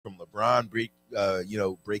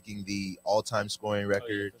LeBron breaking the all-time scoring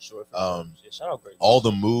record. For sure. Shout out Greatness. All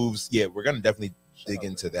the moves. Yeah, we're gonna definitely dig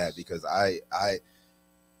into that because I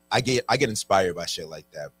get inspired by shit like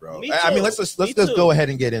that, bro. I mean, let's just go ahead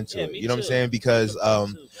and get into it. You know what I'm saying? Because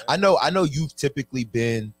I know you've typically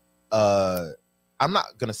been I'm not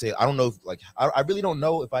gonna say I don't know if, like I really don't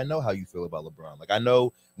know if I know how you feel about LeBron. Like I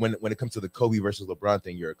know when it comes to the Kobe versus LeBron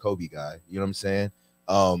thing, you're a Kobe guy. You know what I'm saying?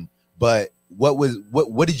 But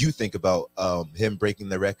what did you think about him breaking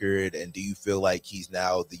the record, and do you feel like he's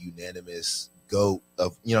now the unanimous GOAT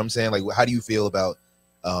of, you know what I'm saying? Like how do you feel about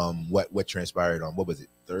what transpired on, what was it,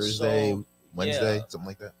 Thursday, Wednesday, something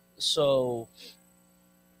like that? So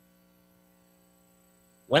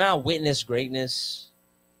when I witness greatness,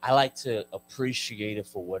 I like to appreciate it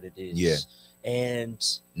for what it is. Yeah. And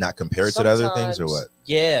not compare it to other things or what?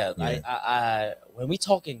 Yeah. I when we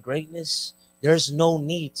talking greatness, there's no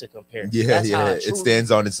need to compare. Yeah, that's yeah. It stands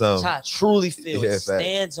on its own. That's how I truly feel. Yeah, it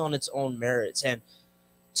stands on its own merits. And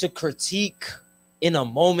to critique in a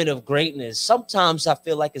moment of greatness, sometimes I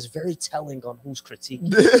feel like it's very telling on who's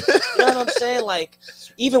critiquing. You know what I'm saying? Like,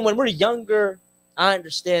 even when we're younger, I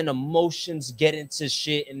understand emotions get into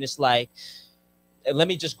shit, and it's like, and let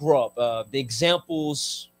me just grow up. The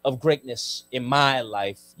examples of greatness in my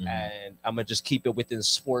life, and I'm gonna just keep it within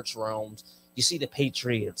sports realms. You see the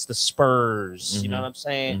Patriots, the Spurs, you know what I'm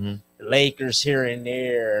saying? The Lakers here and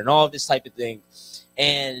there, and all this type of thing.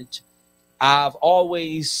 And I've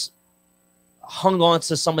always hung on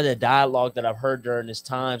to some of the dialogue that I've heard during these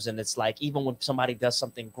times, and it's like, even when somebody does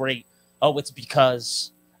something great, oh, it's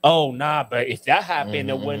because, oh, nah, but if that happened,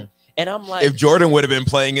 it wouldn't. And I'm like, if Jordan would have been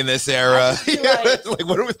playing in this era, like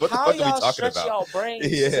what the fuck are we talking about? Y'all brains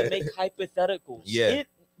to make hypotheticals. Yeah,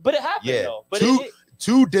 but it happened though. But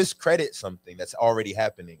to discredit something that's already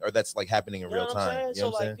happening, or that's like happening in real time. You know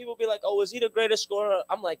so like people be like, oh, is he the greatest scorer?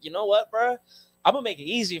 I'm like, you know what, bro? I'm gonna make it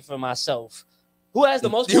easy for myself. Who has the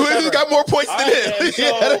most points? Who's got more points than him?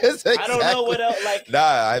 So exactly. I don't know what else. Like,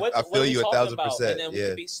 nah, I feel you 1,000%. And then we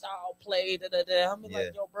could be style play. I'm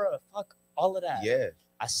like, yo, bro, fuck all of that. Yeah.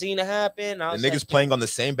 I seen it happen. The niggas playing on the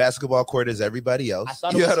same basketball court as everybody else. I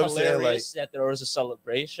thought it was hilarious that there was a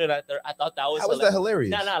celebration. I thought that was. How was that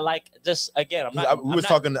hilarious? No, like just again, I'm not.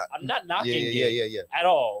 I'm not knocking it at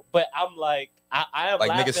all. But I'm like, I am like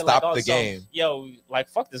laughing, niggas stop the game. Yo, like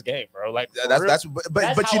fuck this game, bro. Like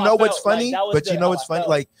but you know what's funny? But you know what's funny?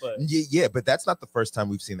 Like yeah, but that's not the first time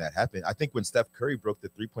we've seen that happen. I think when Steph Curry broke the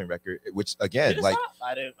 3-point record, which again, like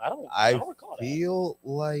I don't recall that. I feel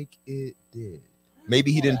like it did.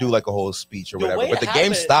 Maybe he didn't do like a whole speech or whatever, but the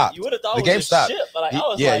game stopped. You would have thought the game stopped.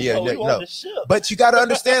 No. But you got to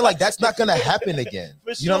understand, like that's not gonna happen again.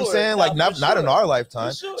 You know what I'm saying? Like not in our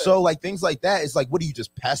lifetime. So like things like that, it's like, what do you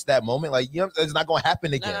just pass that moment? Like, you know, it's not gonna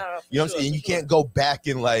happen again. You know what I'm saying? You can't go back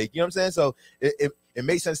and like, you know what I'm saying? So it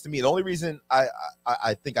makes sense to me. The only reason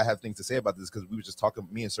I think I have things to say about this because we were just talking,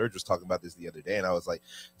 me and Serge was talking about this the other day, and I was like,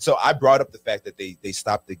 so I brought up the fact that they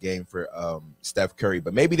stopped the game for Steph Curry,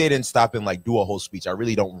 but maybe they didn't stop and like do a whole speech. I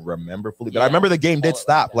really don't remember fully, but I remember the game did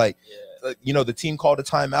stop. Like, you know, the team called a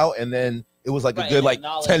timeout, and then it was like a good like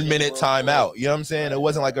 10-minute timeout. You know what I'm saying? It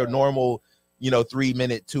wasn't like a normal, you know,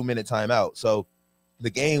 3-minute, 2-minute timeout. So the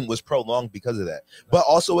game was prolonged because of that. But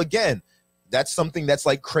also, again, that's something that's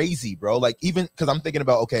like crazy, bro. Like, even because I'm thinking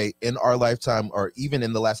about, okay, in our lifetime or even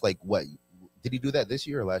in the last, like, what did he do that this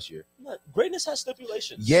year or last year? Greatness has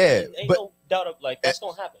stipulations. Yeah, ain't no doubt of like that's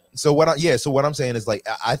gonna happen. So what I'm saying is, like,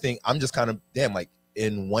 I think I'm just kind of like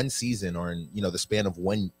in one season or in, you know, the span of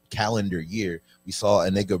one calendar year, we saw a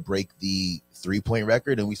nigga break the 3-point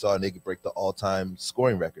record and we saw a nigga break the all-time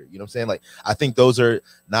scoring record. You know what I'm saying? Like, I think those are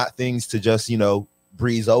not things to just, you know,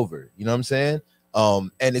 breeze over. You know what I'm saying?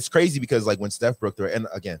 And it's crazy because like when Steph broke the, and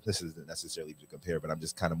again, this isn't necessarily to compare, but I'm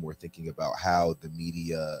just kind of more thinking about how the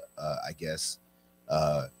media, I guess,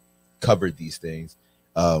 covered these things.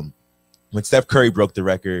 When Steph Curry broke the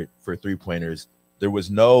record for 3-pointers, there was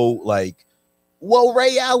no like, well,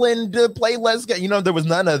 Ray Allen to play less, you know, there was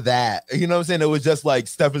none of that. You know what I'm saying? It was just like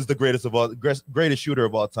Steph is the greatest shooter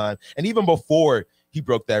of all time. And even before he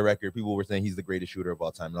broke that record, people were saying he's the greatest shooter of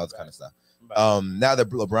all time and all this kind of stuff. Now that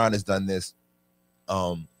LeBron has done this,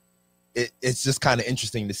 it's just kind of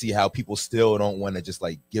interesting to see how people still don't want to just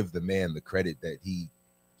like give the man the credit that he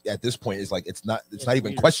at this point is like, it's not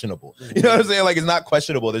even questionable. You know what I'm saying? Like, it's not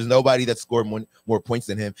questionable. There's nobody that scored more points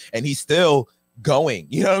than him, and he's still going.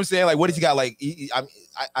 You know what I'm saying? Like, what has he got? Like,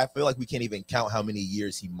 I feel like we can't even count how many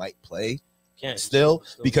years he might play. Still,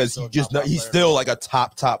 because you just know he's still like a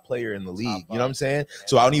top player in the league. You know what I'm saying?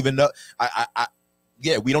 So I don't even know.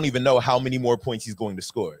 We don't even know how many more points he's going to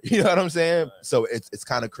score. You know what I'm saying? So it's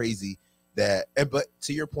kind of crazy that, but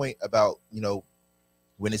to your point about, you know,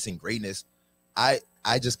 witnessing greatness, I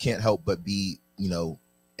just can't help but be, you know,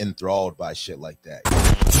 enthralled by shit like that.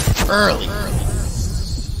 Early